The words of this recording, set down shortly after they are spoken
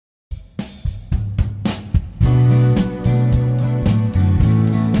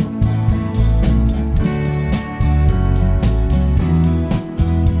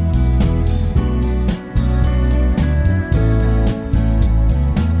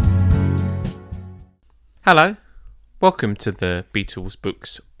Hello, welcome to the Beatles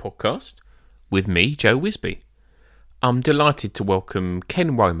Books podcast with me, Joe Wisby. I'm delighted to welcome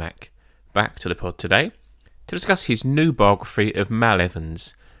Ken Womack back to the pod today to discuss his new biography of Mal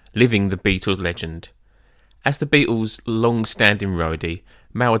Evans, living the Beatles legend. As the Beatles' long-standing roadie,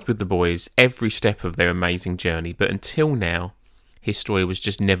 Mal was with the boys every step of their amazing journey, but until now, his story was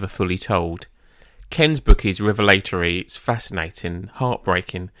just never fully told. Ken's book is revelatory, it's fascinating,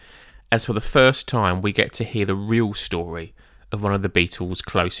 heartbreaking, as for the first time we get to hear the real story of one of the Beatles'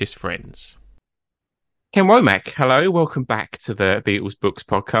 closest friends. Ken Womack, hello, welcome back to the Beatles Books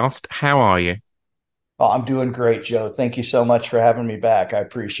podcast. How are you? Oh, I'm doing great, Joe. Thank you so much for having me back. I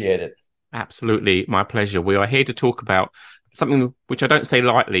appreciate it. Absolutely, my pleasure. We are here to talk about something which I don't say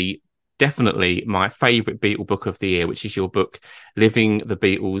lightly, definitely my favourite Beatle book of the year, which is your book, Living the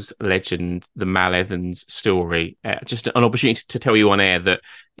Beatles Legend, the Mal Evans Story. Just an opportunity to tell you on air that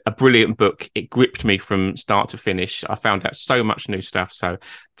a brilliant book. It gripped me from start to finish. I found out so much new stuff. So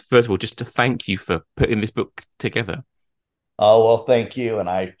first of all, just to thank you for putting this book together. Oh, well, thank you. And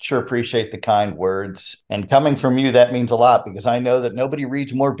I sure appreciate the kind words. And coming from you, that means a lot because I know that nobody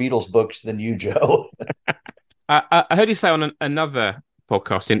reads more Beatles books than you, Joe. I heard you say on another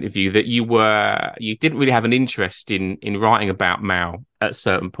podcast interview that you didn't really have an interest in writing about Mal at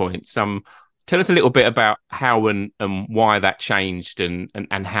certain points. Tell us a little bit about how and why that changed and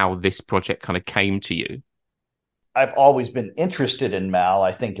how this project kind of came to you. I've always been interested in Mal,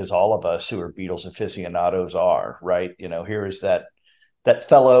 I think, as all of us who are Beatles aficionados are, right? You know, here is that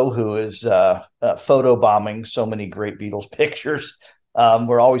fellow who is photo bombing so many great Beatles pictures.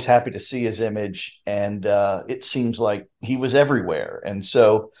 We're always happy to see his image, and it seems like he was everywhere. And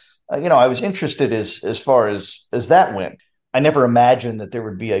so, I was interested as far as that went. I never imagined that there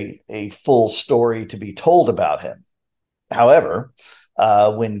would be a full story to be told about him. However,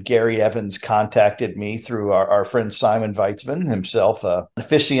 when Gary Evans contacted me through our friend Simon Weitzman, himself an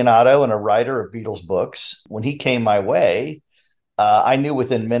aficionado and a writer of Beatles books, when he came my way, I knew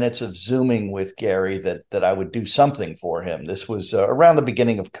within minutes of Zooming with Gary that I would do something for him. This was around the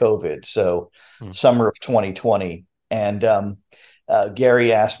beginning of COVID, so summer of 2020. And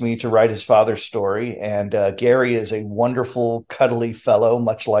Gary asked me to write his father's story. And Gary is a wonderful, cuddly fellow,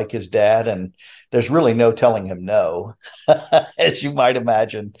 much like his dad. And there's really no telling him no, as you might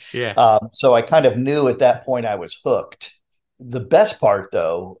imagine. Yeah. So I kind of knew at that point I was hooked. The best part,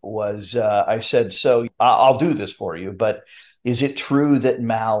 though, was I said, so I'll do this for you, but is it true that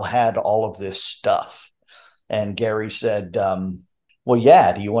Mal had all of this stuff? And Gary said, well,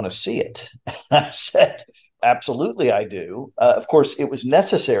 yeah, do you want to see it? I said, absolutely, I do. Of course, it was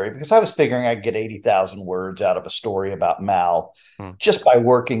necessary because I was figuring I'd get 80,000 words out of a story about Mal just by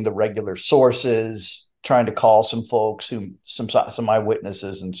working the regular sources, trying to call some folks, some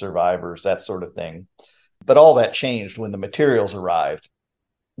eyewitnesses and survivors, that sort of thing. But all that changed when the materials arrived.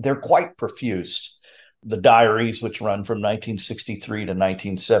 They're quite profuse. The diaries, which run from 1963 to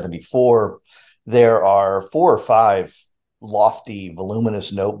 1974, there are 4 or 5 lofty,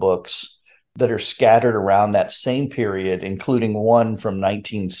 voluminous notebooks that are scattered around that same period, including one from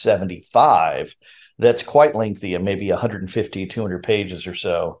 1975 that's quite lengthy and maybe 150, 200 pages or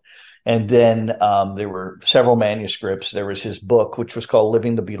so. And then there were several manuscripts. There was his book, which was called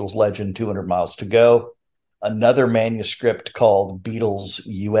Living the Beatles Legend, 200 Miles to Go. Another manuscript called Beatles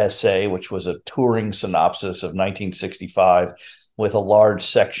USA, which was a touring synopsis of 1965 with a large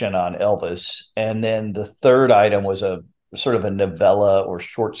section on Elvis. And then the third item was a sort of a novella or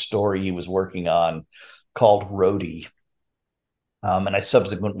short story he was working on called Roadie. And I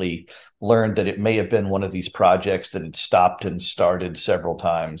subsequently learned that it may have been one of these projects that had stopped and started several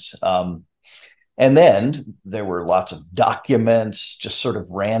times. And then there were lots of documents just sort of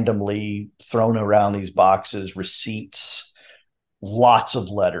randomly thrown around these boxes, receipts, lots of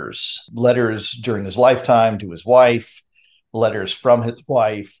letters during his lifetime to his wife, letters from his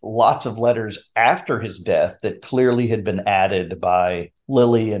wife, lots of letters after his death that clearly had been added by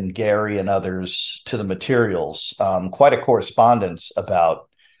Lily and Gary and others to the materials. Quite a correspondence about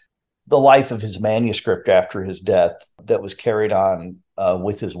the life of his manuscript after his death that was carried on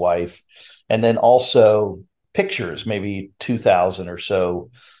with his wife. And then also pictures, maybe 2,000 or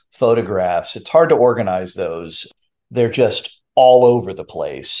so photographs. It's hard to organize those. They're just all over the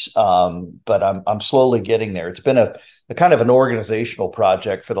place. But I'm slowly getting there. It's been a kind of an organizational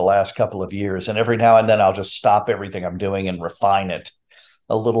project for the last couple of years. And every now and then I'll just stop everything I'm doing and refine it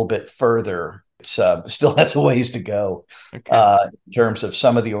a little bit further. It still has a ways to go in terms of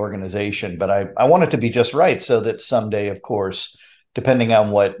some of the organization. But I want it to be just right so that someday, of course, depending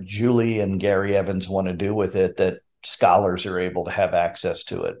on what Julie and Gary Evans want to do with it, that scholars are able to have access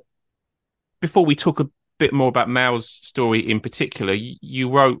to it. Before we talk a bit more about Mal's story in particular,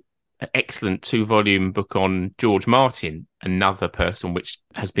 you wrote an excellent 2-volume book on George Martin, another person which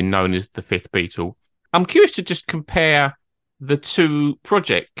has been known as the fifth Beatle. I'm curious to just compare the two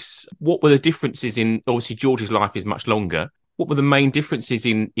projects. What were the differences in, obviously George's life is much longer. What were the main differences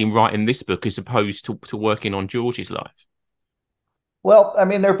in writing this book as opposed to working on George's life? Well, I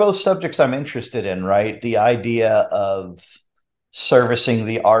mean, they're both subjects I'm interested in, right? The idea of servicing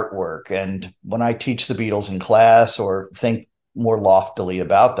the artwork. And when I teach the Beatles in class or think more loftily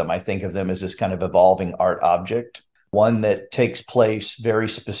about them, I think of them as this kind of evolving art object, one that takes place very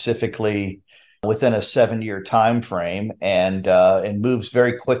specifically within a 7-year time frame and moves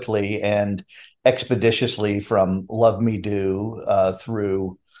very quickly and expeditiously from Love Me Do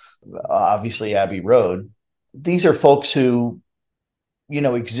through obviously Abbey Road. These are folks who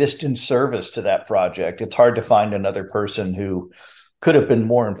exist in service to that project. It's hard to find another person who could have been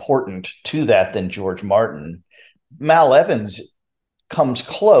more important to that than George Martin. Mal Evans comes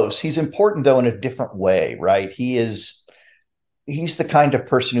close. He's important, though, in a different way, right? He's the kind of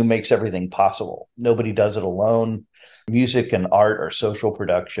person who makes everything possible. Nobody does it alone. Music and art are social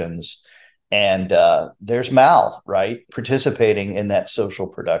productions. And there's Mal, right, participating in that social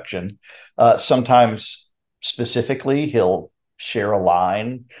production. Sometimes specifically, he'll share a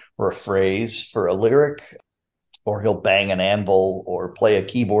line or a phrase for a lyric, or he'll bang an anvil or play a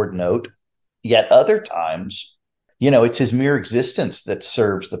keyboard note. Yet other times, it's his mere existence that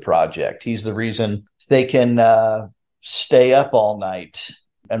serves the project. He's the reason they can stay up all night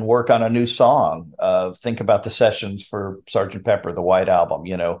and work on a new song. Think about the sessions for Sgt. Pepper, the White Album,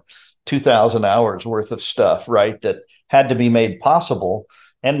 2,000 hours worth of stuff, right, that had to be made possible.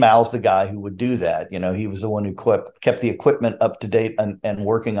 And Mal's the guy who would do that. He was the one who kept the equipment up to date and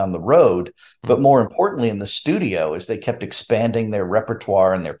working on the road. But more importantly, in the studio, as they kept expanding their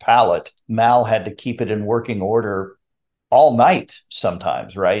repertoire and their palette, Mal had to keep it in working order all night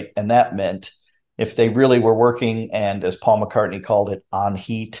sometimes, right? And that meant if they really were working, and as Paul McCartney called it, on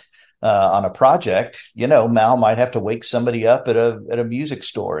heat on a project, Mal might have to wake somebody up at a music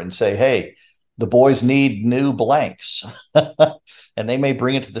store and say, hey, the boys need new blanks. And they may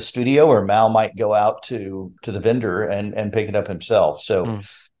bring it to the studio, or Mal might go out to the vendor and pick it up himself. So,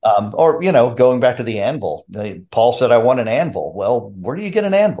 going back to the anvil, Paul said, I want an anvil. Well, where do you get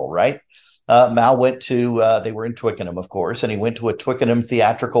an anvil, right? Mal went to, they were in Twickenham, of course, and he went to a Twickenham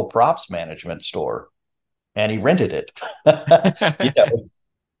theatrical props management store and he rented it.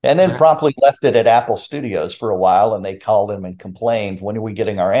 And then promptly left it at Apple Studios for a while, and they called him and complained, when are we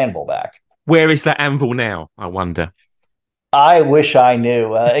getting our anvil back? Where is that anvil now, I wonder? I wish I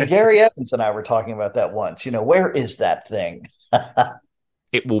knew. Gary Evans and I were talking about that once. Where is that thing?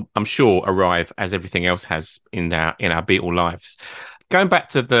 It will, I'm sure, arrive as everything else has in our Beatle lives. Going back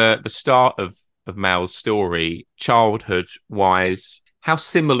to the start of Mal's story, childhood-wise, how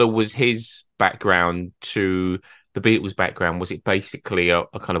similar was his background to the Beatles' background? Was it basically a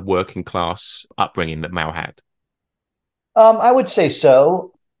kind of working class upbringing that Mal had? I would say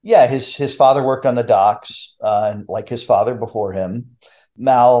so. Yeah, his father worked on the docks, like his father before him.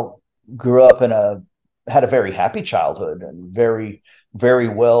 Mal grew up had a very happy childhood and very, very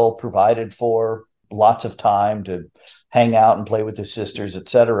well provided for, lots of time to hang out and play with his sisters,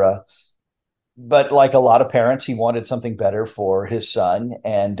 etc. But like a lot of parents, he wanted something better for his son.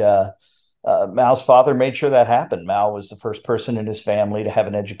 And Mal's father made sure that happened. Mal was the first person in his family to have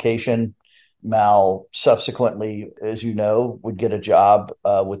an education. Mal subsequently, as you know, would get a job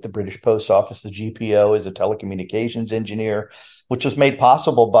with the British Post Office, the GPO, as a telecommunications engineer, which was made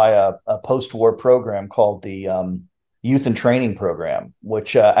possible by a post-war program called the Youth and Training Program,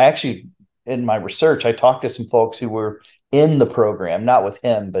 which I actually, in my research, I talked to some folks who were in the program, not with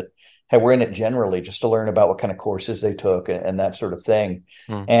him, but were in it generally, just to learn about what kind of courses they took and that sort of thing.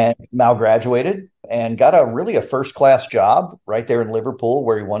 And Mal graduated and got a first-class job right there in Liverpool,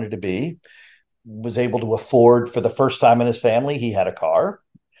 where he wanted to be. Was able to afford, for the first time in his family, he had a car,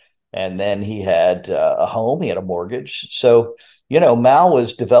 and then he had a home, he had a mortgage. So, Mal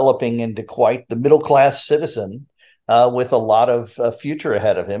was developing into quite the middle-class citizen with a lot of future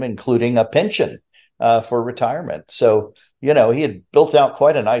ahead of him, including a pension for retirement. So, he had built out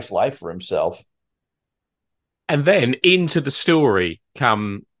quite a nice life for himself. And then into the story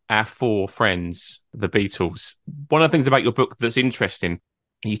come our four friends, the Beatles. One of the things about your book that's interesting,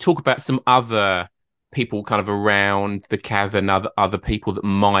 you talk about some other people kind of around the cavern, other people that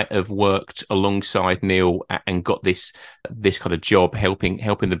might have worked alongside Neil and got this kind of job helping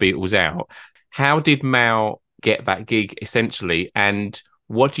the Beatles out. How did Mal get that gig, essentially? And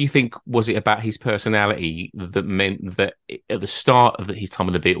what do you think was it about his personality that meant that at the start of his time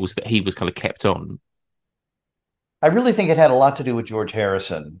with the Beatles that he was kind of kept on? I really think it had a lot to do with George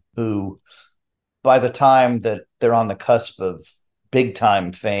Harrison, who by the time that they're on the cusp of big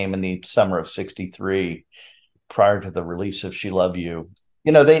time fame in the summer of 63, prior to the release of She Love You,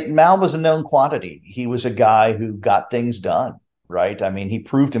 Mal was a known quantity. He was a guy who got things done, right? I mean, he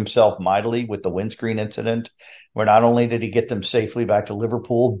proved himself mightily with the windscreen incident, where not only did he get them safely back to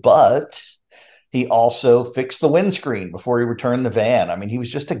Liverpool, but he also fixed the windscreen before he returned the van. I mean, he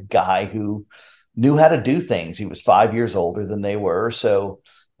was just a guy who knew how to do things. He was 5 years older than they were. So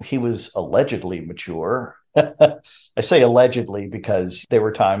he was allegedly mature. I say allegedly because there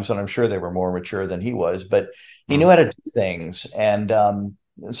were times when I'm sure they were more mature than he was, but he knew how to do things, and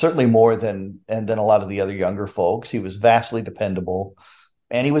certainly more than a lot of the other younger folks. He was vastly dependable,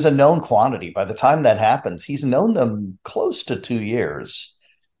 and he was a known quantity. By the time that happens, he's known them close to 2 years.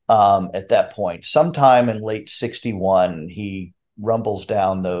 At that point, sometime in late 61, he rumbles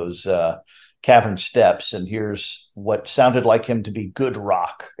down those cavern steps and hears what sounded like him to be good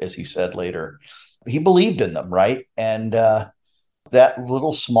rock, as he said later. He believed in them, right? And that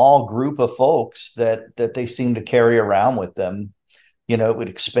little small group of folks that they seemed to carry around with them, it would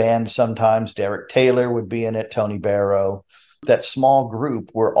expand sometimes. Derek Taylor would be in it, Tony Barrow. That small group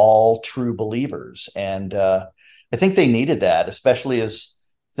were all true believers. And I think they needed that, especially as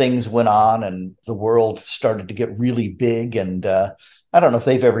things went on and the world started to get really big. And I don't know if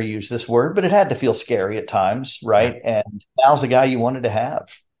they've ever used this word, but it had to feel scary at times, right? And Mal's the guy you wanted to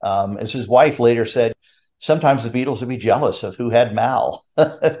have. As his wife later said, sometimes the Beatles would be jealous of who had Mal,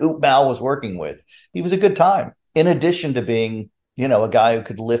 who Mal was working with. He was a good time, in addition to being, a guy who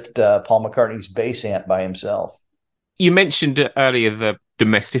could lift Paul McCartney's bass amp by himself. You mentioned earlier the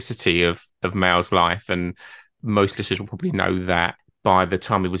domesticity of Mal's life, and most listeners will probably know that by the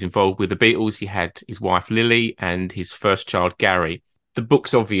time he was involved with the Beatles, he had his wife Lily and his first child Gary. The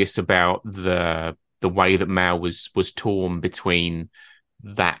book's obvious about the way that Mal was torn between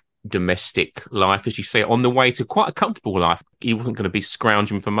that domestic life, as you say, on the way to quite a comfortable life. He wasn't going to be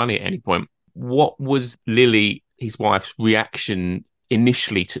scrounging for money at any point. What was Lily, his wife's, reaction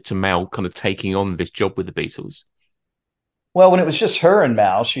initially to Mal kind of taking on this job with the Beatles? Well, when it was just her and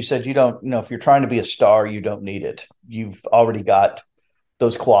Mal, she said, if you're trying to be a star, you don't need it. You've already got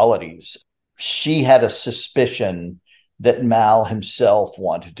those qualities. She had a suspicion that Mal himself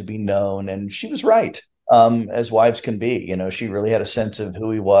wanted to be known, and she was right. As wives can be, she really had a sense of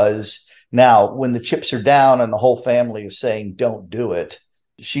who he was. Now, when the chips are down and the whole family is saying, don't do it,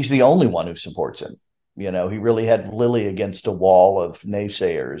 she's the only one who supports him. He really had Lily against a wall of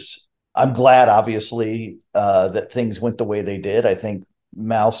naysayers. I'm glad, obviously, that things went the way they did. I think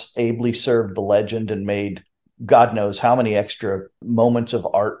Mouse ably served the legend and made God knows how many extra moments of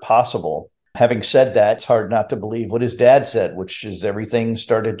art possible. Having said that, it's hard not to believe what his dad said, which is everything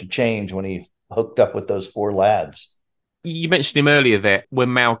started to change when he hooked up with those four lads. You mentioned him earlier that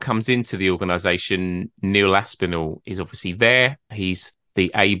when Mal comes into the organisation, Neil Aspinall is obviously there. He's the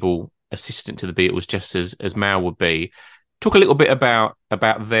able assistant to the Beatles, just as Mal would be. Talk a little bit about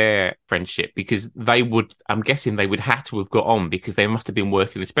their friendship, because I'm guessing they would have to have got on, because they must have been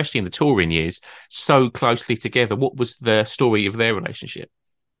working, especially in the touring years, so closely together. What was the story of their relationship?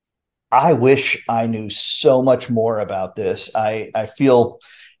 I wish I knew so much more about this. I feel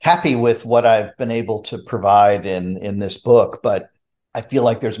happy with what I've been able to provide in this book, but I feel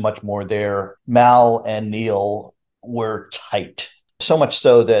like there's much more there. Mal and Neil were tight, so much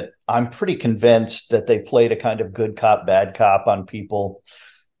so that I'm pretty convinced that they played a kind of good cop, bad cop on people.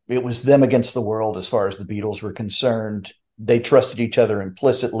 It was them against the world as far as the Beatles were concerned. They trusted each other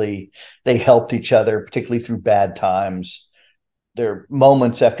implicitly. They helped each other, particularly through bad times. There are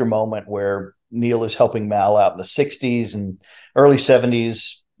moments after moment where Neil is helping Mal out in the 60s and early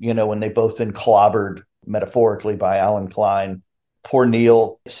 70s, when they've both been clobbered metaphorically by Alan Klein. Poor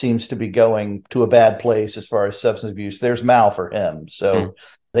Neil seems to be going to a bad place as far as substance abuse. There's Mal for him. So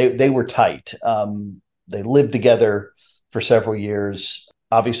they were tight. They lived together for several years,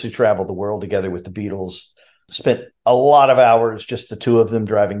 obviously traveled the world together with the Beatles, spent a lot of hours, just the two of them,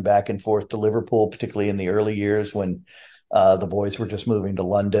 driving back and forth to Liverpool, particularly in the early years when the boys were just moving to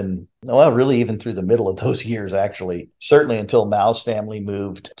London. Well, really, even through the middle of those years, actually, certainly until Mal's family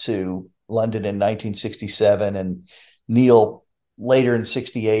moved to London in 1967. And Neil later in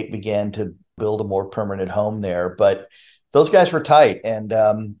 68 began to build a more permanent home there. But those guys were tight. And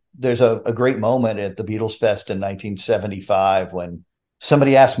there's a great moment at the Beatles Fest in 1975 when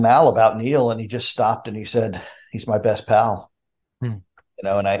somebody asked Mal about Neil, and he just stopped and he said, he's my best pal. And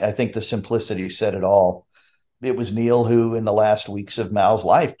I think the simplicity said it all. It was Neil who, in the last weeks of Mal's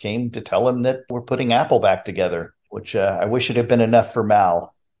life, came to tell him that we're putting Apple back together, which I wish it had been enough for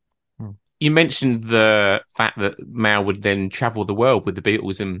Mal. You mentioned the fact that Mal would then travel the world with the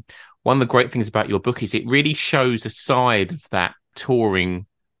Beatles, and one of the great things about your book is it really shows a side of that touring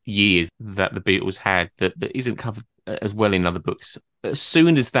years that the Beatles had that isn't covered as well in other books. As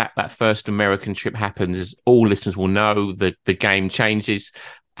soon as that first American trip happens, as all listeners will know, the game changes.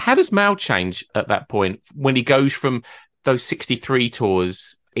 How does Mal change at that point when he goes from those 63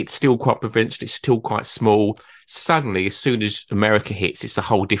 tours? It's still quite provincial. It's still quite small. Suddenly, as soon as America hits, it's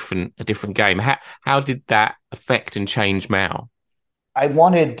a different game. How did that affect and change Mal? I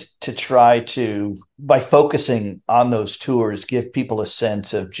wanted to try to, by focusing on those tours, give people a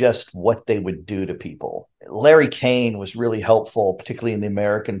sense of just what they would do to people. Larry Kane was really helpful, particularly in the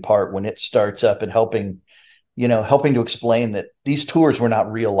American part when it starts up and helping to explain that these tours were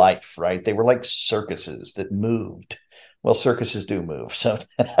not real life, right? They were like circuses that moved. Well, circuses do move. So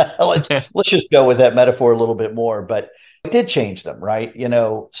let's just go with that metaphor a little bit more, but it did change them, right?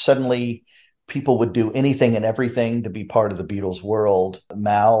 Suddenly people would do anything and everything to be part of the Beatles world.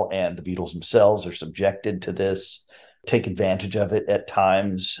 Mal and the Beatles themselves are subjected to this, take advantage of it at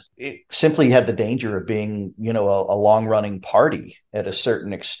times. It simply had the danger of being, a long running party at a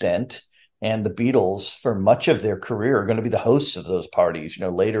certain extent. And the Beatles, for much of their career, are going to be the hosts of those parties.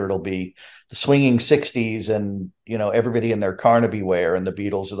 Later it'll be the swinging 60s and, everybody in their Carnaby wear, and the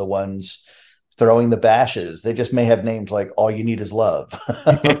Beatles are the ones throwing the bashes. They just may have names like All You Need Is Love,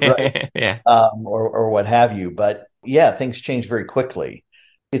 right? Yeah. Or what have you. But yeah, things change very quickly.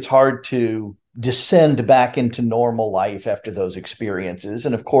 It's hard to descend back into normal life after those experiences.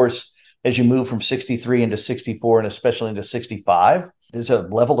 And of course, as you move from 63 into 64 and especially into 65, there's a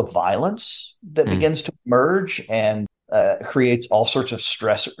level of violence that begins to emerge and creates all sorts of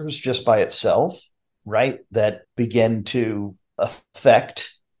stressors just by itself, right? That begin to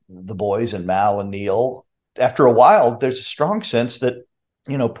affect the boys and Mal and Neil. After a while, there's a strong sense that,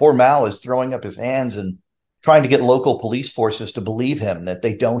 poor Mal is throwing up his hands and trying to get local police forces to believe him that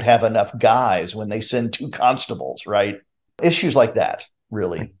they don't have enough guys when they send 2 constables, right? Issues like that,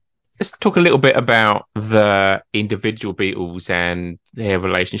 really. Let's talk a little bit about the individual Beatles and their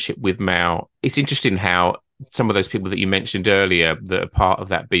relationship with Mal. It's interesting how some of those people that you mentioned earlier that are part of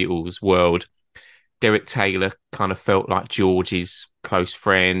that Beatles world, Derek Taylor kind of felt like George's close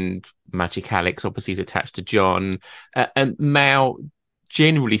friend. Magic Alex obviously is attached to John. And Mal,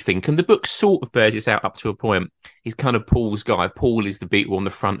 generally think, and the book sort of bears this out up to a point, he's kind of Paul's guy. Paul is the Beatle on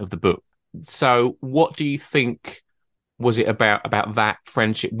the front of the book. So what do you think was it about that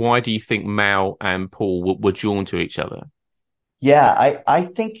friendship? Why do you think Mal and Paul were drawn to each other? Yeah, I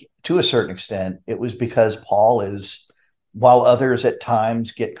think to a certain extent, it was because Paul is, while others at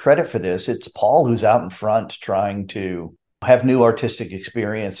times get credit for this, it's Paul who's out in front trying to have new artistic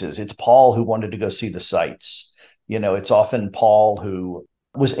experiences. It's Paul who wanted to go see the sights. It's often Paul who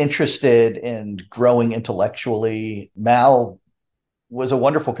was interested in growing intellectually. Mal was a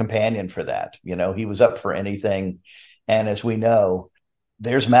wonderful companion for that. He was up for anything. And as we know,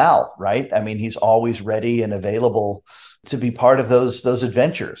 there's Mal, right? I mean, he's always ready and available to be part of those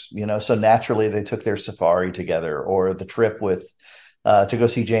adventures, so naturally they took their safari together, or the trip with to go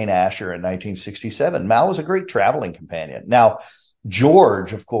see Jane Asher in 1967. Mal was a great traveling companion. Now,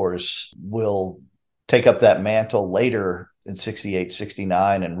 George, of course, will take up that mantle later in 68,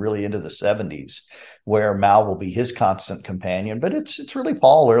 69, and really into the 70s, where Mal will be his constant companion. But it's really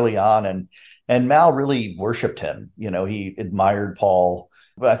Paul early on, and Mal really worshipped him. He admired Paul.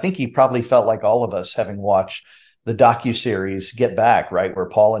 But I think he probably felt like all of us, having watched the docuseries Get Back, right, where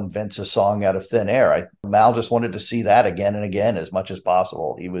Paul invents a song out of thin air. Mal just wanted to see that again and again as much as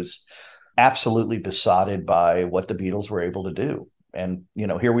possible. He was absolutely besotted by what the Beatles were able to do. And,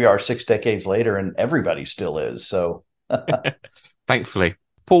 here we are 6 decades later, and everybody still is. So Thankfully,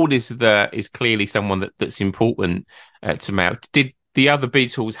 Paul is clearly someone that's important to Mal. Did the other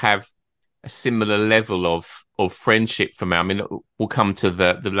Beatles have a similar level of friendship for Mal? I mean, we'll come to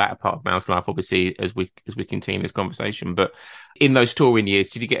the latter part of Mal's life, obviously, as we continue this conversation. But in those touring years,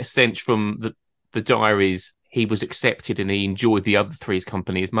 did you get a sense from the diaries he was accepted and he enjoyed the other three's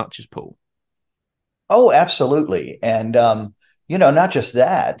company as much as Paul? Oh, absolutely. And, not just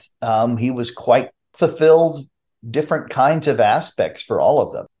that, he was quite fulfilled different kinds of aspects for all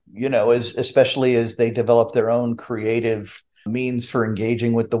of them, especially as they develop their own creative means for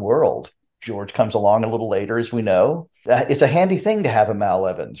engaging with the world. George comes along a little later, as we know. It's a handy thing to have a Mal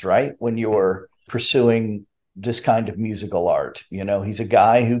Evans, right? When you're pursuing this kind of musical art, he's a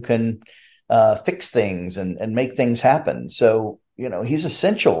guy who can fix things and make things happen. So, he's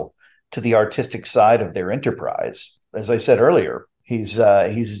essential to the artistic side of their enterprise. As I said earlier, he's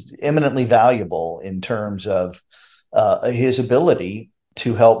eminently valuable in terms of his ability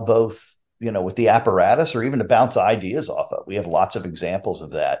to help both with the apparatus or even to bounce ideas off of. We have lots of examples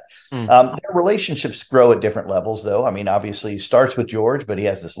of that. Mm. Their relationships grow at different levels, though. I mean, obviously, he starts with George, but he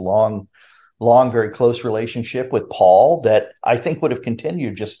has this long, very close relationship with Paul that I think would have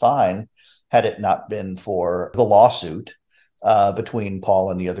continued just fine had it not been for the lawsuit between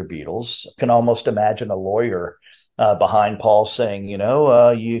Paul and the other Beatles. I can almost imagine a lawyer behind Paul saying,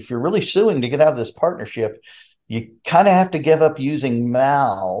 if you're really suing to get out of this partnership, you kind of have to give up using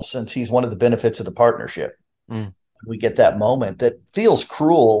Mal since he's one of the benefits of the partnership. Mm. We get that moment that feels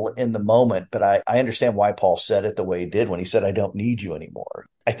cruel in the moment, but I understand why Paul said it the way he did when he said, I don't need you anymore.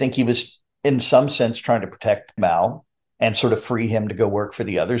 I think he was, in some sense, trying to protect Mal and sort of free him to go work for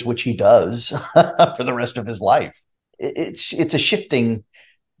the others, which he does for the rest of his life. It's a shifting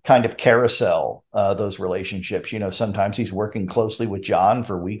kind of carousel, those relationships. Sometimes he's working closely with John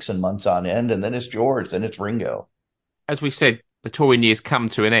for weeks and months on end, and then it's George, then it's Ringo. As we said, the touring years come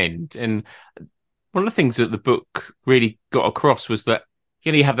to an end, and one of the things that the book really got across was that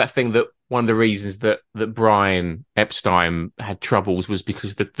you have that thing that one of the reasons that Brian Epstein had troubles was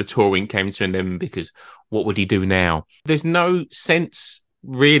because the touring came to an end, because what would he do now? There's no sense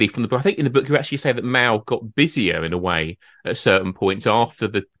really from the book. I think in the book you actually say that Mal got busier in a way at certain points after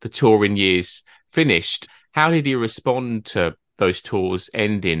the touring years finished. How did he respond to those tours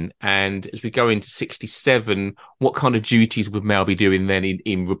ending? And as we go into 67, what kind of duties would Mal be doing then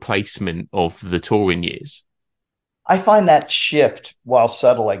in replacement of the touring years? I find that shift, while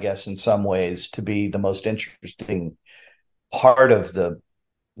subtle, I guess, in some ways, to be the most interesting part of the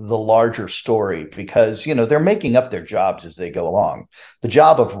larger story, because they're making up their jobs as they go along. The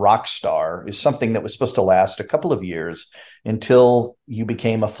job of rock star is something that was supposed to last a couple of years until you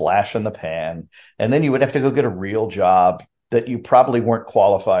became a flash in the pan, and then you would have to go get a real job that you probably weren't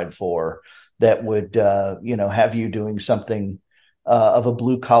qualified for, that would have you doing something of a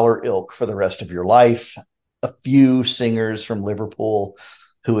blue collar ilk for the rest of your life. A few singers from Liverpool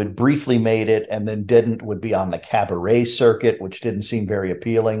who had briefly made it and then didn't would be on the cabaret circuit, which didn't seem very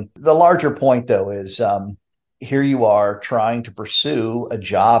appealing. The larger point, though, is here you are trying to pursue a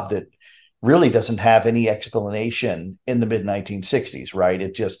job that really doesn't have any explanation in the mid-1960s, right?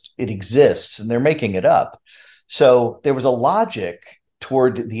 It exists, and they're making it up. So there was a logic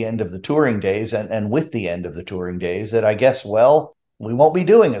toward the end of the touring days and with the end of the touring days that I guess, we won't be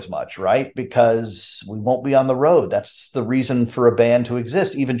doing as much, right? Because we won't be on the road. That's the reason for a band to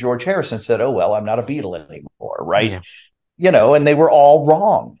exist. Even George Harrison said, I'm not a Beatle anymore, right? Yeah. And they were all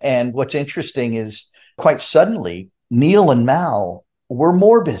wrong. And what's interesting is quite suddenly, Neil and Mal were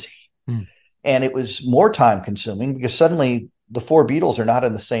more busy. Mm. And it was more time consuming because suddenly the four Beatles are not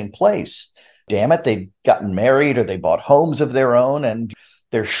in the same place. Damn it, they'd gotten married or they bought homes of their own, and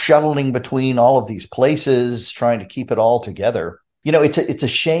they're shuttling between all of these places, trying to keep it all together. It's a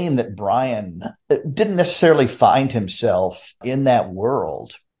shame that Brian didn't necessarily find himself in that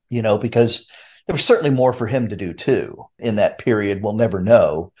world, because there was certainly more for him to do too in that period. We'll never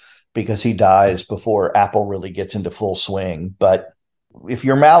know because he dies before Apple really gets into full swing. But if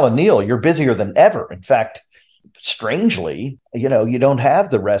you're Mal and Neil, you're busier than ever. In fact, strangely, you don't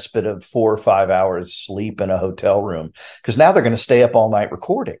have the respite of 4 or 5 hours sleep in a hotel room because now they're going to stay up all night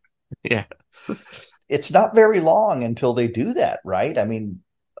recording. Yeah. It's not very long until they do that, right? I mean,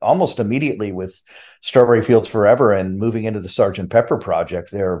 almost immediately with Strawberry Fields Forever and moving into the Sgt. Pepper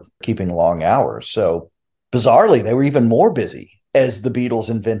project, they're keeping long hours. So bizarrely, they were even more busy as the Beatles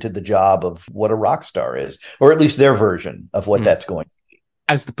invented the job of what a rock star is, or at least their version of what that's going to be.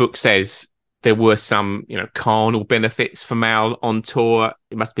 As the book says, there were some, carnal benefits for Mal on tour.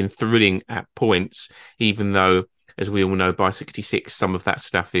 It must have been thrilling at points, even though, as we all know, by 66, some of that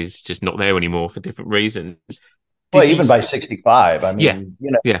stuff is just not there anymore for different reasons. Well, even by 65, I mean,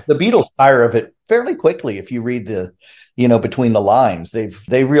 the Beatles tire of it fairly quickly. If you read between the lines,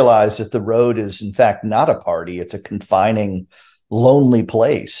 they realize that the road is in fact not a party. It's a confining, lonely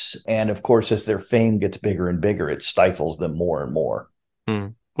place. And of course, as their fame gets bigger and bigger, it stifles them more and more.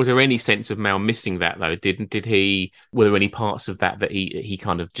 Mm. Was there any sense of Mal missing that though? Were there any parts of that he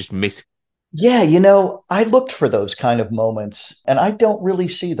kind of just missed? Yeah, I looked for those kind of moments and I don't really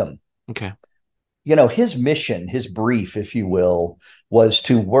see them. Okay. His mission, his brief, if you will, was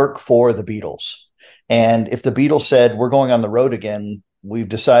to work for the Beatles. And if the Beatles said, we're going on the road again, we've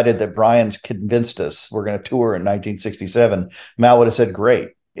decided that Brian's convinced us we're going to tour in 1967, Mal would have said, great.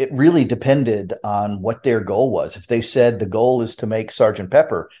 It really depended on what their goal was. If they said the goal is to make Sgt.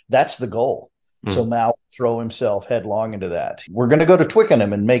 Pepper, that's the goal. So Mal would throw himself headlong into that. We're going to go to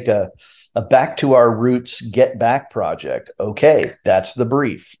Twickenham and make a Back to Our Roots Get Back project. Okay, that's the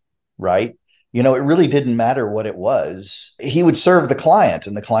brief, right? It really didn't matter what it was. He would serve the client,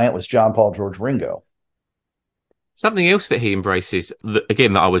 and the client was John Paul George Ringo. Something else that he embraces,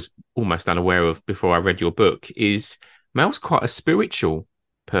 again, that I was almost unaware of before I read your book, is Mal's quite a spiritual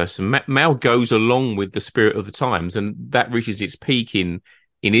person. Mal goes along with the spirit of the times, and that reaches its peak in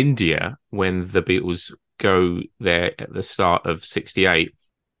India when the Beatles go there at the start of '68.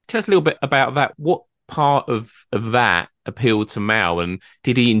 Tell us a little bit about that. What part of that appealed to Mal, and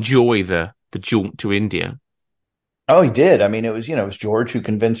did he enjoy the jaunt to India? Oh, he did. I mean, it was George who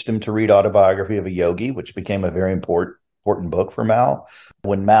convinced him to read Autobiography of a Yogi, which became a very important book for Mal.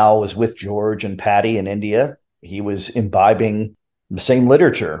 When Mal was with George and Patty in India, he was imbibing the same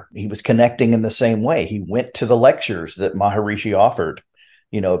literature. He was connecting in the same way. He went to the lectures that Maharishi offered,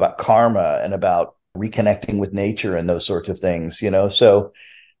 about karma and about reconnecting with nature and those sorts of things. So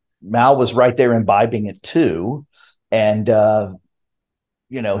Mal was right there imbibing it too. And,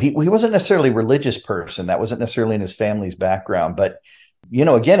 he wasn't necessarily a religious person. That wasn't necessarily in his family's background. But,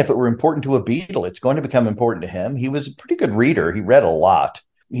 again, if it were important to a Beatle, it's going to become important to him. He was a pretty good reader. He read a lot.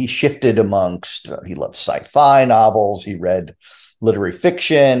 He shifted he loved sci-fi novels. He read literary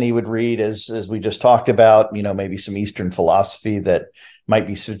fiction. He would read, as we just talked about, maybe some Eastern philosophy that might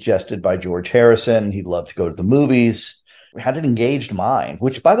be suggested by George Harrison. He loved to go to the movies. He had an engaged mind,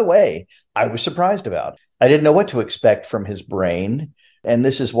 which, by the way, I was surprised about. I didn't know what to expect from his brain. And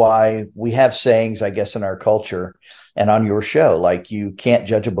this is why we have sayings, I guess, in our culture and on your show, like you can't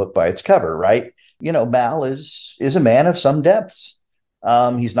judge a book by its cover, right? Mal is a man of some depths.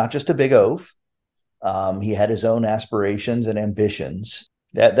 He's not just a big oaf. He had his own aspirations and ambitions.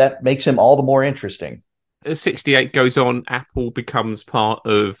 That makes him all the more interesting. As '68 goes on, Apple becomes part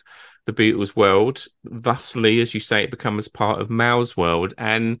of the Beatles' world. Thusly, as you say, it becomes part of Mal's world.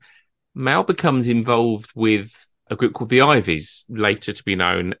 And Mal becomes involved with a group called the Ivies, later to be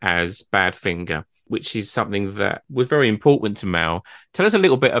known as Badfinger, which is something that was very important to Mal. Tell us a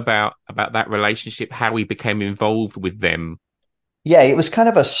little bit about that relationship, how he became involved with them. Yeah, it was kind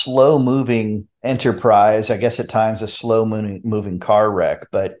of a slow-moving enterprise, I guess at times a slow-moving car wreck.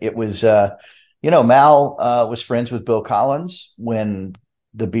 But it was, Mal was friends with Bill Collins. When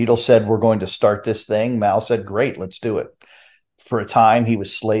the Beatles said, we're going to start this thing, Mal said, great, let's do it. For a time, he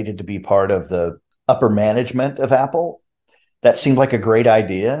was slated to be part of the upper management of Apple. That seemed like a great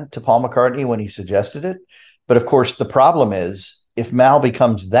idea to Paul McCartney when he suggested it. But of course, the problem is if Mal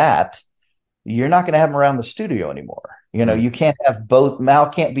becomes that, you're not going to have him around the studio anymore. You can't have both. Mal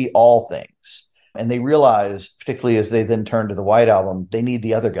can't be all things. And they realized, particularly as they then turned to the White Album, they need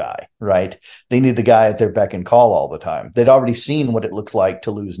the other guy, right? They need the guy at their beck and call all the time. They'd already seen what it looked like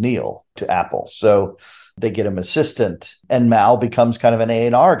to lose Neil to Apple. So they get him assistant, and Mal becomes kind of an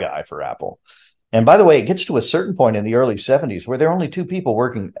A&R guy for Apple. And by the way, it gets to a certain point in the early 70s where there are only two people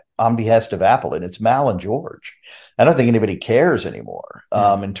working on behest of Apple, and it's Mal and George. I don't think anybody cares anymore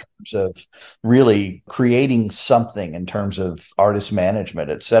in terms of really creating something in terms of artist management,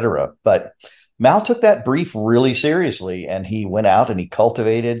 et cetera. But Mal took that brief really seriously, and he went out and he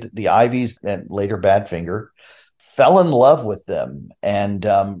cultivated the Ivies and later Badfinger, fell in love with them, and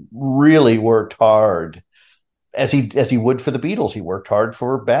really worked hard. As he would for the Beatles, he worked hard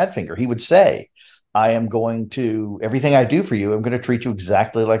for Badfinger. He would say, I am going to, everything I do for you, I'm going to treat you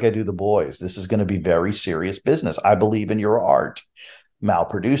exactly like I do the boys. This is going to be very serious business. I believe in your art. Mal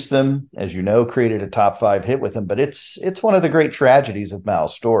produced them, as you know, created a top 5 hit with them. But it's one of the great tragedies of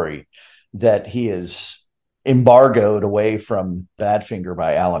Mal's story that he is embargoed away from Badfinger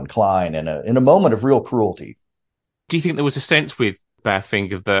by Alan Klein in a moment of real cruelty. Do you think there was a sense with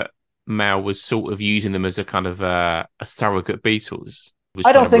Badfinger that Mal was sort of using them as a kind of a surrogate Beatles?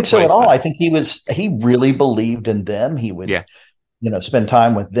 I don't think so at all. I think he really believed in them. He would, spend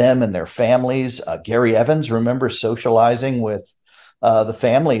time with them and their families. Gary Evans, remember socializing with the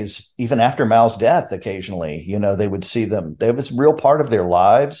families even after Mal's death occasionally. They would see them. They was a real part of their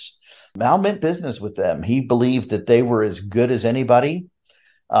lives. Mal meant business with them. He believed that they were as good as anybody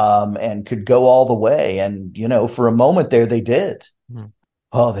and could go all the way. And, for a moment there, they did. Mm-hmm.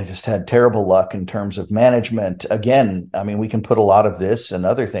 Oh, they just had terrible luck in terms of management. Again, I mean, we can put a lot of this and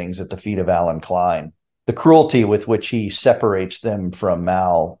other things at the feet of Alan Klein. The cruelty with which he separates them from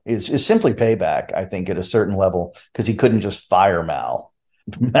Mal is simply payback, I think, at a certain level, because he couldn't just fire Mal.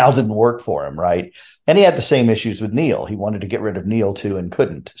 Mal didn't work for him, right? And he had the same issues with Neil. He wanted to get rid of Neil too and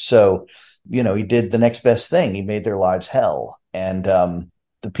couldn't. So, he did the next best thing. He made their lives hell. And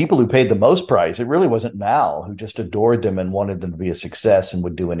the people who paid the most price, it really wasn't Mal, who just adored them and wanted them to be a success and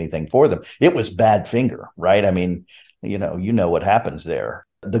would do anything for them. It was Badfinger, right? I mean, you know what happens there.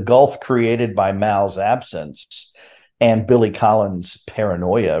 The gulf created by Mal's absence And Billy Collins'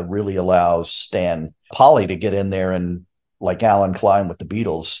 paranoia really allows Stan Polly to get in there and, like Alan Klein with the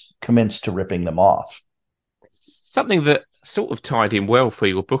Beatles, commence to ripping them off. Something that sort of tied in well for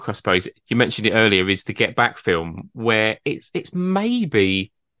your book, I suppose, you mentioned it earlier, is the Get Back film, where it's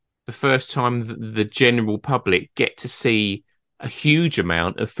maybe the first time that the general public get to see a huge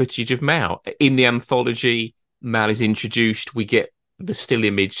amount of footage of Mal. In the anthology, Mal is introduced. We get the still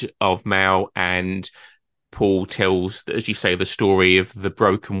image of Mal, and Paul tells, as you say, the story of the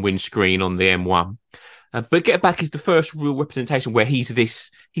broken windscreen on the M1. But Get Back is the first real representation where he's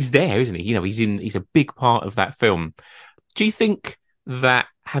there, isn't he? He's a big part of that film. Do you think that,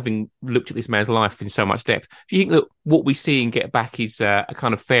 having looked at this man's life in so much depth, do you think that what we see in Get Back is a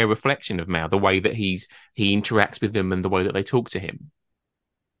kind of fair reflection of Mal, the way that he interacts with them and the way that they talk to him?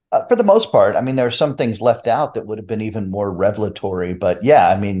 For the most part, I mean, there are some things left out that would have been even more revelatory, but yeah,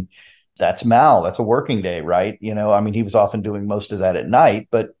 I mean, that's Mal. That's a working day, right? I mean, he was often doing most of that at night,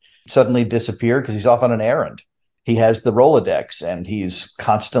 but suddenly disappeared because he's off on an errand. He has the Rolodex and he's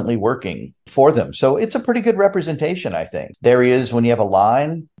constantly working for them. So it's a pretty good representation, I think. There he is when you have a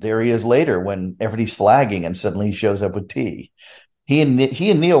line. There he is later when everybody's flagging and suddenly he shows up with tea. He and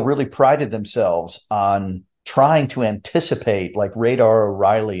Neil really prided themselves on trying to anticipate, like Radar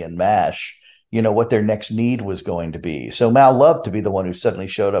O'Reilly and MASH, what their next need was going to be. So Mal loved to be the one who suddenly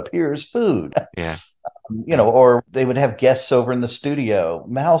showed up. Here's food. Yeah. Or they would have guests over in the studio.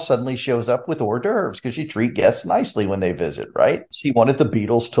 Mal suddenly shows up with hors d'oeuvres because you treat guests nicely when they visit, right? He wanted the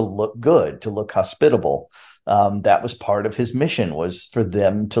Beatles to look good, to look hospitable. That was part of his mission, was for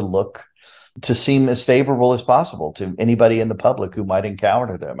them to seem as favorable as possible to anybody in the public who might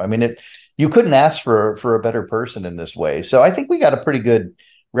encounter them. I mean, you couldn't ask for a better person in this way. So I think we got a pretty good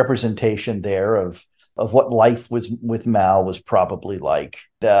representation there of what life was with Mal was probably like.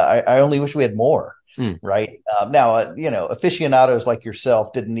 I only wish we had more. Right. Now, aficionados like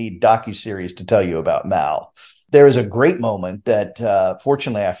yourself didn't need docuseries to tell you about Mal. There is a great moment that,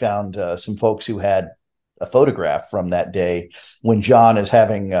 fortunately, I found some folks who had a photograph from that day when John is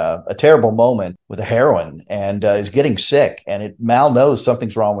having a terrible moment with a heroine and is getting sick. And Mal knows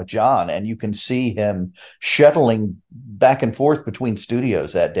something's wrong with John. And you can see him shuttling back and forth between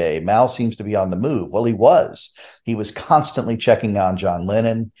studios that day. Mal seems to be on the move. Well, he was. He was constantly checking on John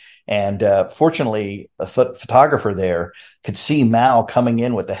Lennon. And fortunately, a photographer there could see Mal coming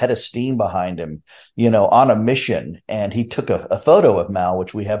in with a head of steam behind him, on a mission. And he took a photo of Mal,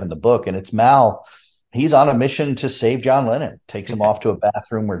 which we have in the book. And it's Mal. He's on a mission to save John Lennon, takes him off to a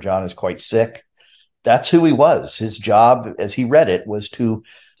bathroom where John is quite sick. That's who he was. His job, as he read it, was to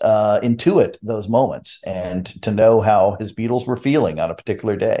intuit those moments and to know how his Beatles were feeling on a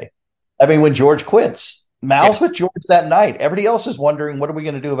particular day. I mean, when George quits, Mal's with George that night. Everybody else is wondering, what are we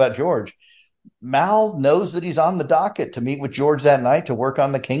going to do about George? Mal knows that he's on the docket to meet with George that night to work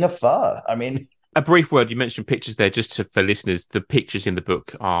on the King of Pho. I mean, a brief word. You mentioned pictures there, for listeners. The pictures in the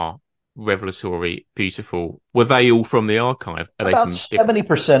book are revelatory, beautiful. Were they all from the archive? About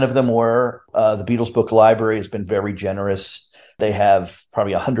 70% of them were. The Beatles book library has been very generous. They have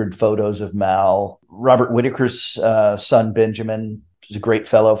probably 100 photos of Mal. Robert Whittaker's son, Benjamin, is a great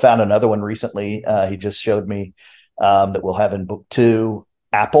fellow. Found another one recently. He just showed me that we'll have in book 2.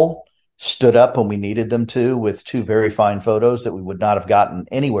 Apple stood up when we needed them to with 2 very fine photos that we would not have gotten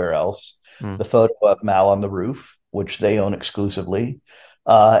anywhere else. The photo of Mal on the roof, which they own exclusively.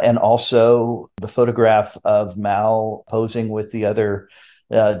 And also the photograph of Mal posing with the other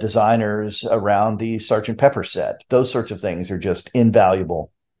designers around the Sgt. Pepper set. Those sorts of things are just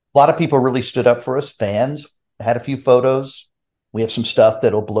invaluable. A lot of people really stood up for us. Fans had a few photos. We have some stuff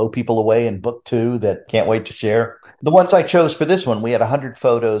that'll blow people away in book 2 that can't wait to share. The ones I chose for this one, we had 100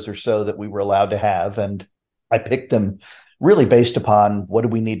 photos or so that we were allowed to have. And I picked them really based upon what do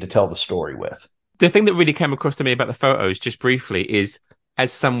we need to tell the story with. The thing that really came across to me about the photos, just briefly, is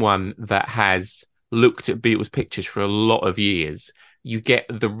as someone that has looked at Beatles pictures for a lot of years, you get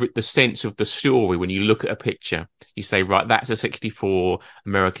the sense of the story when you look at a picture. You say, right, that's a 64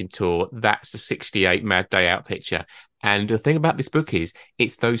 American tour. That's a 68 Mad Day Out picture. And the thing about this book is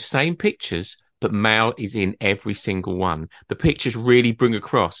it's those same pictures, but Mal is in every single one. The pictures really bring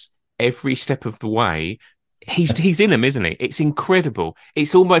across every step of the way. He's in them, isn't he? It's incredible.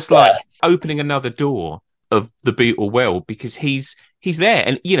 It's almost like opening another door of the Beatle world because he's there.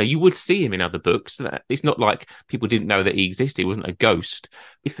 And, you would see him in other books. It's not like people didn't know that he existed. He wasn't a ghost.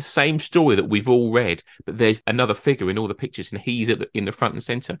 It's the same story that we've all read, but there's another figure in all the pictures and he's in the front and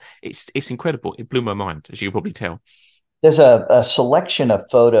center. It's incredible. It blew my mind, as you can probably tell. There's a selection of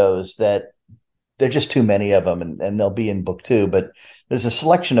photos that There's just too many of them, and they'll be in book 2. But there's a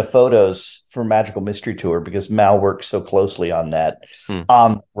selection of photos for Magical Mystery Tour because Mal works so closely on that Hmm.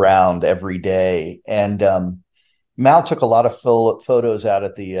 on the ground every day. And Mal took a lot of photos out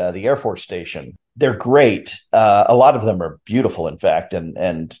at the Air Force Station. They're great. A lot of them are beautiful, in fact,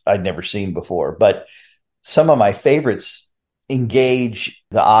 and I'd never seen before. But some of my favorites engage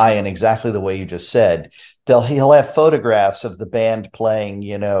the eye in exactly the way you just said. He'll have photographs of the band playing,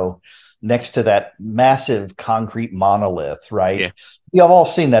 next to that massive concrete monolith, right? Yeah. You've all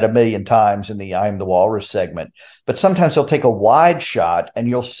seen that a million times in the I Am the Walrus segment. But sometimes he'll take a wide shot and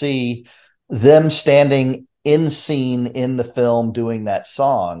you'll see them standing in scene in the film doing that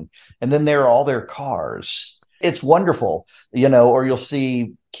song. And then there are all their cars. It's wonderful, or you'll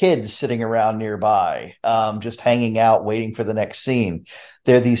see kids sitting around nearby, just hanging out, waiting for the next scene.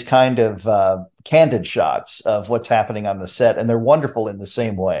 They're these kind of candid shots of what's happening on the set, and they're wonderful in the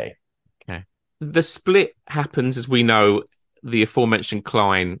same way. Okay. The split happens, as we know, the aforementioned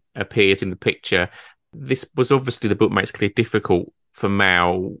Klein appears in the picture. This was obviously, the book makes clear, difficult for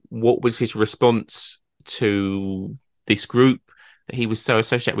Mal. What was his response to this group that he was so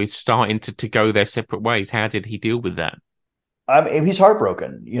associated with starting to go their separate ways? How did he deal with that? I mean, he's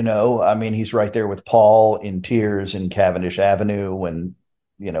heartbroken, I mean, he's right there with Paul in tears in Cavendish Avenue when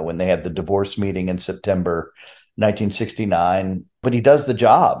they had the divorce meeting in September 1969. But he does the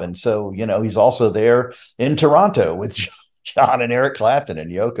job. And so, he's also there in Toronto with John and Eric Clapton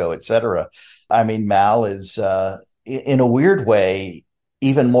and Yoko, et cetera. I mean, Mal is, in a weird way,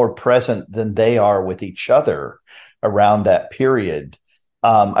 even more present than they are with each other around that period.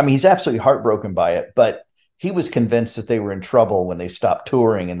 I mean, he's absolutely heartbroken by it, but he was convinced that they were in trouble when they stopped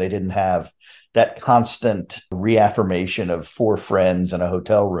touring and they didn't have that constant reaffirmation of 4 friends in a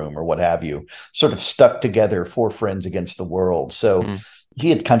hotel room or what have you, sort of stuck together, 4 friends against the world. So he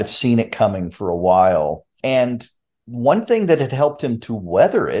had kind of seen it coming for a while. And one thing that had helped him to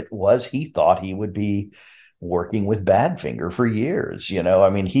weather it was he thought he would be working with Badfinger for years. I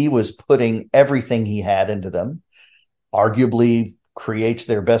mean, he was putting everything he had into them, arguably creates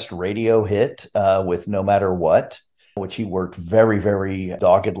their best radio hit with No Matter What, which he worked very, very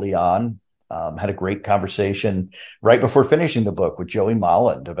doggedly on. Had a great conversation right before finishing the book with Joey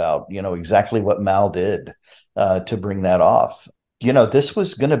Molland about, exactly what Mal did to bring that off. This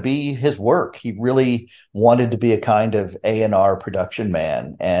was going to be his work. He really wanted to be a kind of A&R production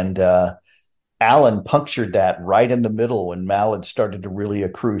man. And Alan punctured that right in the middle when Mal had started to really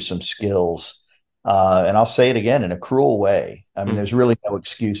accrue some skills. And I'll say it again, in a cruel way. I mean, there's really no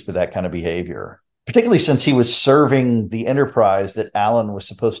excuse for that kind of behavior, particularly since he was serving the enterprise that Alan was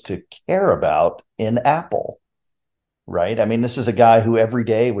supposed to care about in Apple, right? I mean, this is a guy who every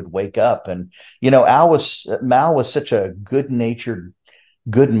day would wake up and, Mal was such a good-natured,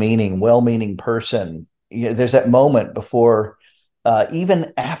 good-meaning, well-meaning person. There's that moment before,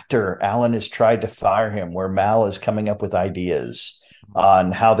 even after Alan has tried to fire him, where Mal is coming up with ideas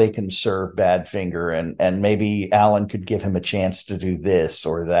on how they can serve Badfinger, and maybe Alan could give him a chance to do this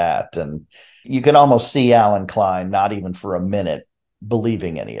or that. And you can almost see Alan Klein, not even for a minute,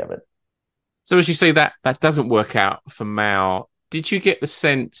 believing any of it. So as you say, that doesn't work out for Mal. Did you get the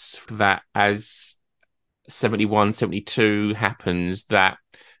sense that as 71, 72 happens, that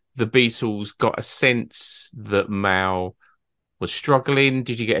the Beatles got a sense that Mal was struggling?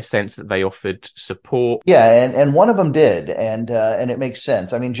 Did you get a sense that they offered support? Yeah, and one of them did, and it makes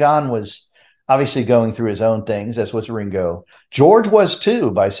sense. I mean, John was obviously going through his own things, as was Ringo. George was too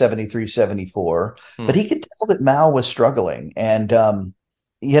by 73, 74, but he could tell that Mal was struggling. And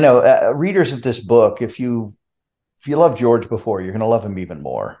readers of this book, if you love George before, you're going to love him even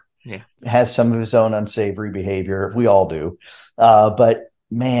more. Yeah, has some of his own unsavory behavior. We all do, but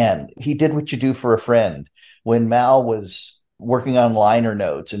man, he did what you do for a friend. When Mal was working on liner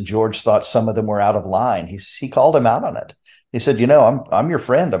notes and George thought some of them were out of line, he called him out on it. He said, I'm your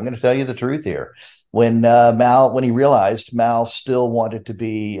friend. I'm going to tell you the truth here. When he realized Mal still wanted to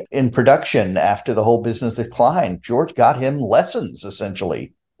be in production after the whole business declined, George got him lessons,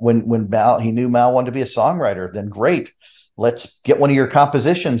 essentially. When he knew Mal wanted to be a songwriter, then great, let's get one of your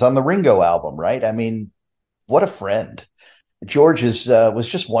compositions on the Ringo album, right? I mean, what a friend. George was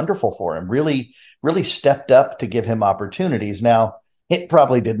just wonderful for him, really, really stepped up to give him opportunities. Now, it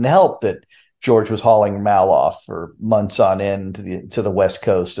probably didn't help that George was hauling Mal off for months on end to the West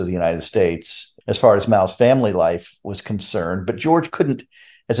Coast of the United States as far as Mal's family life was concerned. But George couldn't,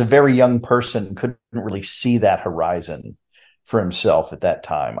 as a very young person, couldn't really see that horizon for himself at that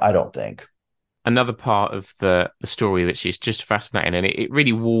time, I don't think. Another part of the story which is just fascinating, and it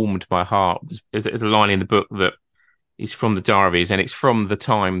really warmed my heart, was a line in the book that is from the diaries, and it's from the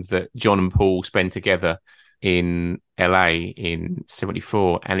time that John and Paul spent together in LA in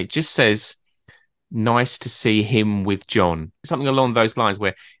 74. And it just says, nice to see him with John. Something along those lines,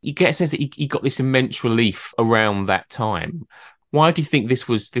 where you get a sense that he got this immense relief around that time. Why do you think this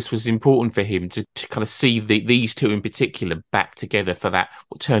was important for him to kind of see these two in particular back together for that,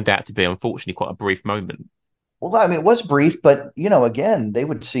 what turned out to be, unfortunately, quite a brief moment? Well, I mean, it was brief, but again, they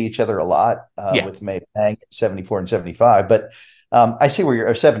would see each other a lot Yeah. with May Pang at 74 and 75. But I see where you're,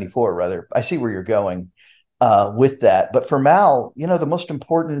 or 74 rather. I see where you're going with that. But for Mal, the most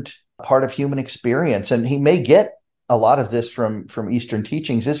important part of human experience, and he may get a lot of this from Eastern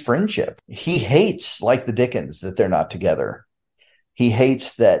teachings, is friendship. He hates, like the Dickens, that they're not together. He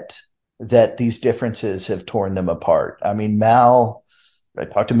hates that these differences have torn them apart. I mean, Mal, I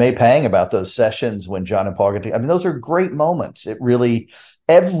talked to May Pang about those sessions when John and Paul got together. I mean, those are great moments. It really,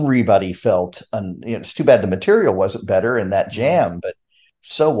 everybody felt, it's too bad the material wasn't better in that jam, but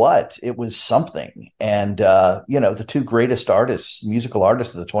so what? It was something. And, the two greatest artists, musical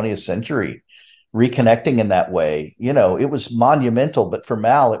artists of the 20th century, reconnecting in that way, it was monumental. But for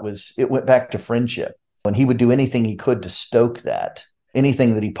Mal, it went back to friendship. And he would do anything he could to stoke that,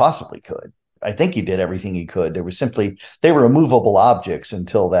 anything that he possibly could. I think he did everything he could. They were immovable objects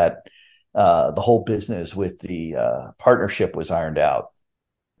until that the whole business with the partnership was ironed out.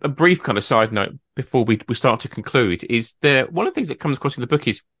 A brief kind of side note before we start to conclude is that one of the things that comes across in the book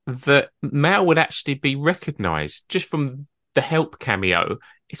is that Mal would actually be recognised just from the Help cameo,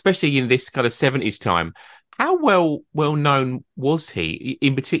 especially in this kind of 70s time. How well known was he,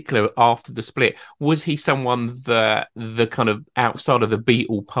 in particular after the split? Was he someone that the kind of outside of the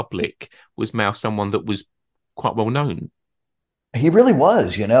Beatle public, was Mal someone that was quite well known? He really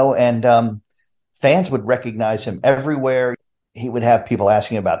was, and fans would recognize him everywhere. He would have people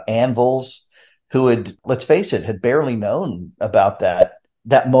asking about anvils who had, let's face it, had barely known about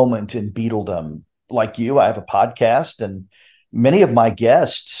that moment in Beatledom. Like you, I have a podcast, and many of my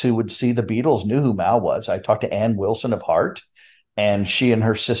guests who would see the Beatles knew who Mal was. I talked to Ann Wilson of Heart, and she and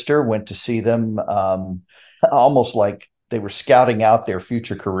her sister went to see them almost like they were scouting out their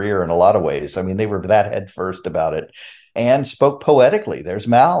future career in a lot of ways. I mean, they were that headfirst about it and spoke poetically. There's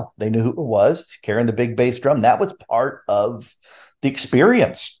Mal. They knew who it was, carrying the big bass drum. That was part of the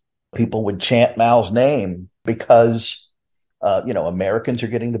experience. People would chant Mal's name because, Americans are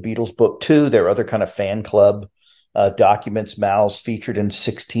getting the Beatles book too. There are other kind of fan club documents. Mal's featured in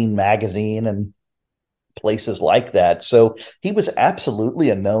 16 magazine and places like that. So he was absolutely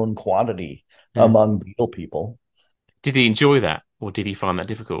a known quantity among Beatle people. Did he enjoy that, or did he find that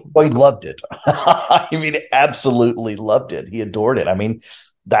difficult? Well, he loved it. I mean, absolutely loved it. He adored it. I mean,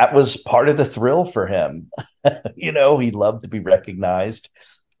 that was part of the thrill for him. He loved to be recognized.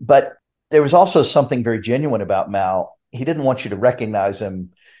 But there was also something very genuine about Mal. He didn't want you to recognize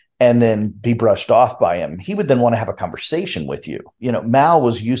him and then be brushed off by him. He would then want to have a conversation with you. Mal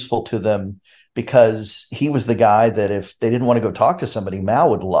was useful to them because he was the guy that if they didn't want to go talk to somebody, Mal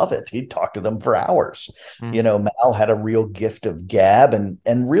would love it. He'd talk to them for hours. Mal had a real gift of gab and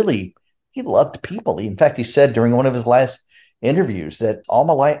really he loved people. In fact, he said during one of his last interviews that all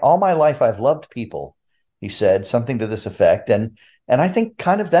my life I've loved people. He said something to this effect. And I think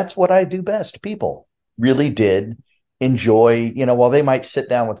kind of that's what I do best. People really did enjoy, while they might sit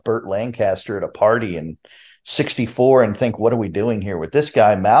down with Burt Lancaster at a party in 64 and think, what are we doing here with this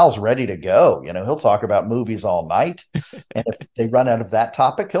guy? Mal's ready to go. He'll talk about movies all night. And if they run out of that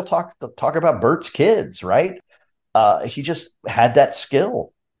topic, he'll talk about Burt's kids, right? He just had that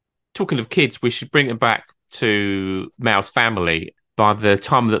skill. Talking of kids, we should bring it back to Mal's family. By the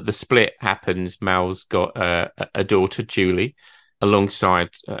time that the split happens, Mal's got a daughter, Julie, alongside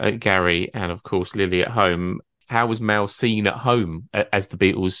Gary and, of course, Lily at home. How was Mal seen at home as the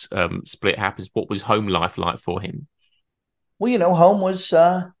Beatles split happens? What was home life like for him? Well, home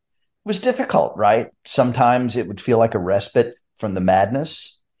was difficult, right? Sometimes it would feel like a respite from the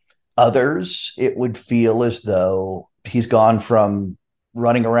madness. Others, it would feel as though he's gone from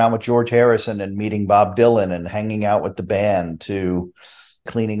running around with George Harrison and meeting Bob Dylan and hanging out with the band to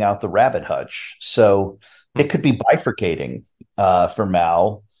cleaning out the rabbit hutch. So it could be bifurcating for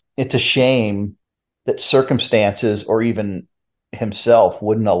Mal. It's a shame that circumstances or even himself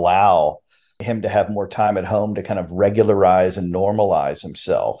wouldn't allow him to have more time at home to kind of regularize and normalize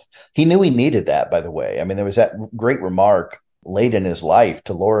himself. He knew he needed that, by the way. I mean, there was that great remark late in his life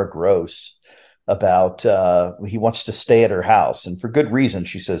to Laura Gross, about he wants to stay at her house, and for good reason.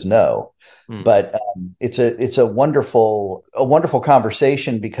 She says no, Mm. but it's a wonderful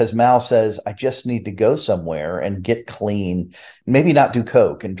conversation because Mal says, I just need to go somewhere and get clean, maybe not do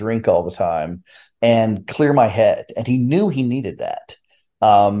coke and drink all the time, and clear my head. And he knew he needed that.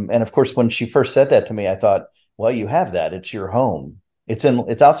 And of course, when she first said that to me, I thought, well, you have that. It's your home. It's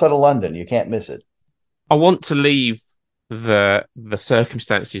outside of London. You can't miss it. I want to leave the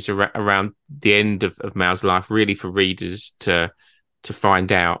circumstances around the end of Mal's life really for readers to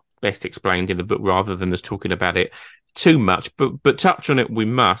find out, best explained in the book rather than us talking about it too much. But touch on it we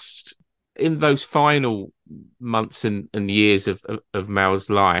must. In those final months and years of Mal's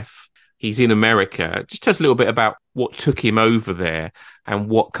life, he's in America. Just tell us a little bit about what took him over there and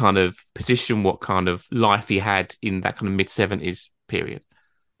what kind of position, what kind of life he had in that kind of mid-70s period.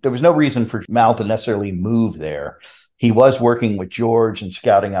 There was no reason for Mal to necessarily move there. He was working with George and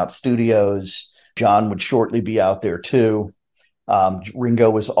scouting out studios. John would shortly be out there too. Ringo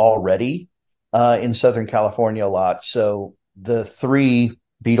was already in Southern California a lot. So the three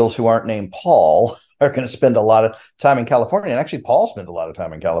Beatles who aren't named Paul are going to spend a lot of time in California. And actually, Paul spent a lot of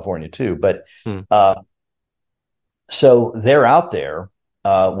time in California too. But so they're out there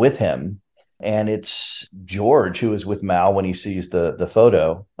with him. And it's George who is with Mal when he sees the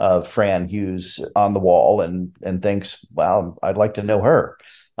photo of Fran Hughes on the wall and thinks, wow, I'd like to know her.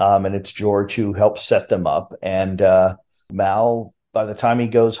 And it's George who helps set them up. And Mal, by the time he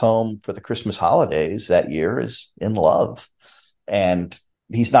goes home for the Christmas holidays that year, is in love. And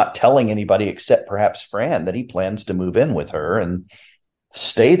he's not telling anybody except perhaps Fran that he plans to move in with her and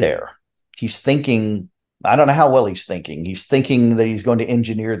stay there. He's thinking, I don't know how well he's thinking. He's thinking that he's going to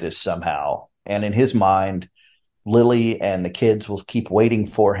engineer this somehow. And in his mind, Lily and the kids will keep waiting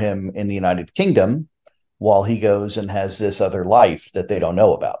for him in the United Kingdom while he goes and has this other life that they don't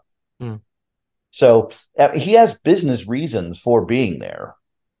know about. Mm. So he has business reasons for being there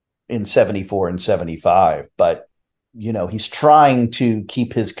in 74 and 75, but he's trying to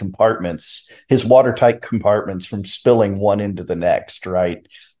keep his compartments, his watertight compartments, from spilling one into the next, right?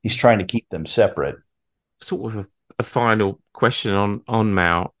 He's trying to keep them separate. Sort of a final question on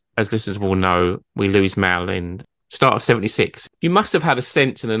Mal. As listeners will know, we lose Mal in start of 76. You must have had a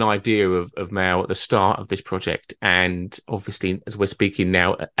sense and an idea of Mal at the start of this project, and obviously as we're speaking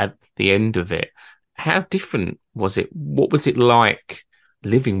now at the end of it. How different was it? What was it like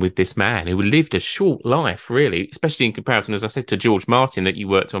living with this man who lived a short life, really, especially in comparison, as I said, to George Martin that you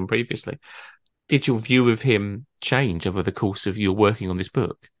worked on previously? Did your view of him change over the course of your working on this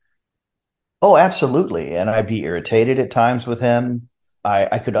book? Oh, absolutely. And I'd be irritated at times with him.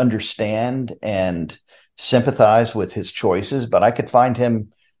 I could understand and sympathize with his choices, but I could find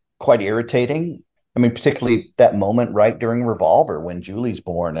him quite irritating. I mean, particularly that moment right during Revolver when Julie's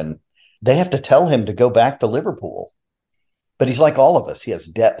born and they have to tell him to go back to Liverpool. But he's like all of us. He has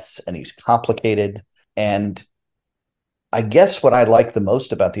depths and he's complicated. And I guess what I like the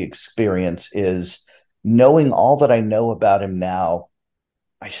most about the experience is knowing all that I know about him now.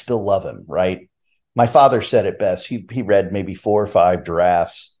 I still love him, right? My father said it best. He read maybe 4 or 5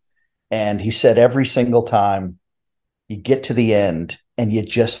 drafts, and he said every single time you get to the end and you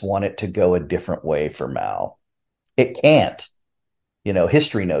just want it to go a different way for Mal. It can't.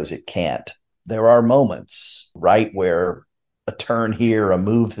 History knows it can't. There are moments, right, where a turn here, a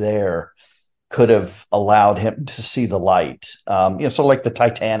move there could have allowed him to see the light. Sort of like the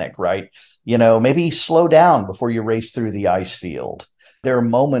Titanic, right? Maybe slow down before you race through the ice field. There are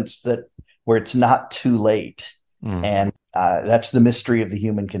moments where it's not too late. And that's the mystery of the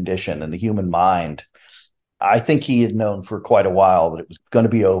human condition and the human mind. I think he had known for quite a while that it was going to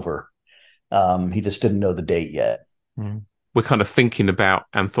be over. He just didn't know the date yet. We're kind of thinking about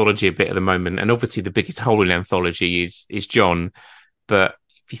anthology a bit at the moment. And obviously the biggest hole in anthology is John. But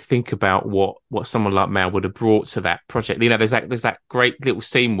if you think about what someone like Mal would have brought to that project, there's that great little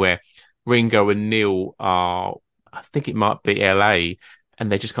scene where Ringo and Neil are, I think it might be LA, and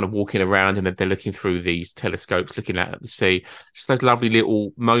they're just kind of walking around and they're looking through these telescopes, looking at the sea. Just those lovely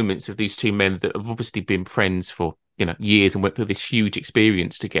little moments of these two men that have obviously been friends for, years and went through this huge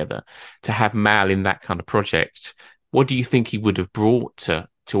experience together. To have Mal in that kind of project, what do you think he would have brought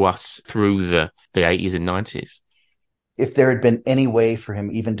to us through the 80s and 90s? If there had been any way for him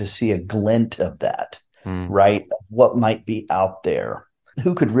even to see a glint of that, right, of what might be out there,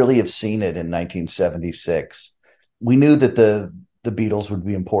 who could really have seen it in 1976? We knew that the Beatles would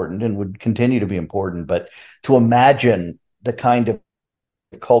be important and would continue to be important, but to imagine the kind of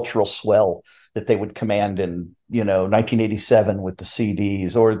cultural swell that they would command in 1987 with the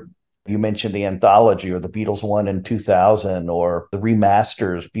CDs, or You mentioned the anthology or the Beatles one in 2000 or the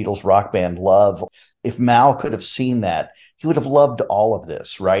remasters, Beatles Rock Band Love. If Mal could have seen that, he would have loved all of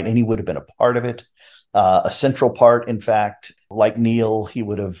this, right? And he would have been a part of it, a central part. In fact, like Neil, he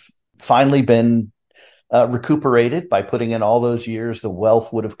would have finally been recuperated by putting in all those years. The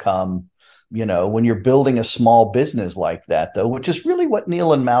wealth would have come. You know, when you're building a small business like that, though, which is really what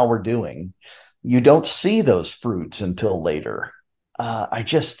Neil and Mal were doing, you don't see those fruits until later.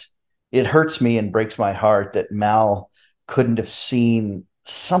 It hurts me and breaks my heart that Mal couldn't have seen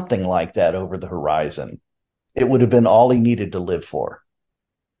something like that over the horizon. It would have been all he needed to live for.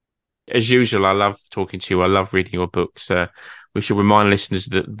 As usual, I love talking to you. I love reading your books. We should remind listeners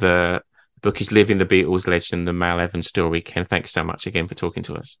that the book is Living the Beatles Legend, the Mal Evans story. Ken, thanks so much again for talking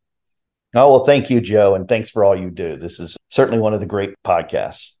to us. Oh, well, thank you, Joe. And thanks for all you do. This is certainly one of the great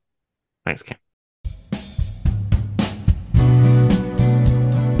podcasts. Thanks, Ken.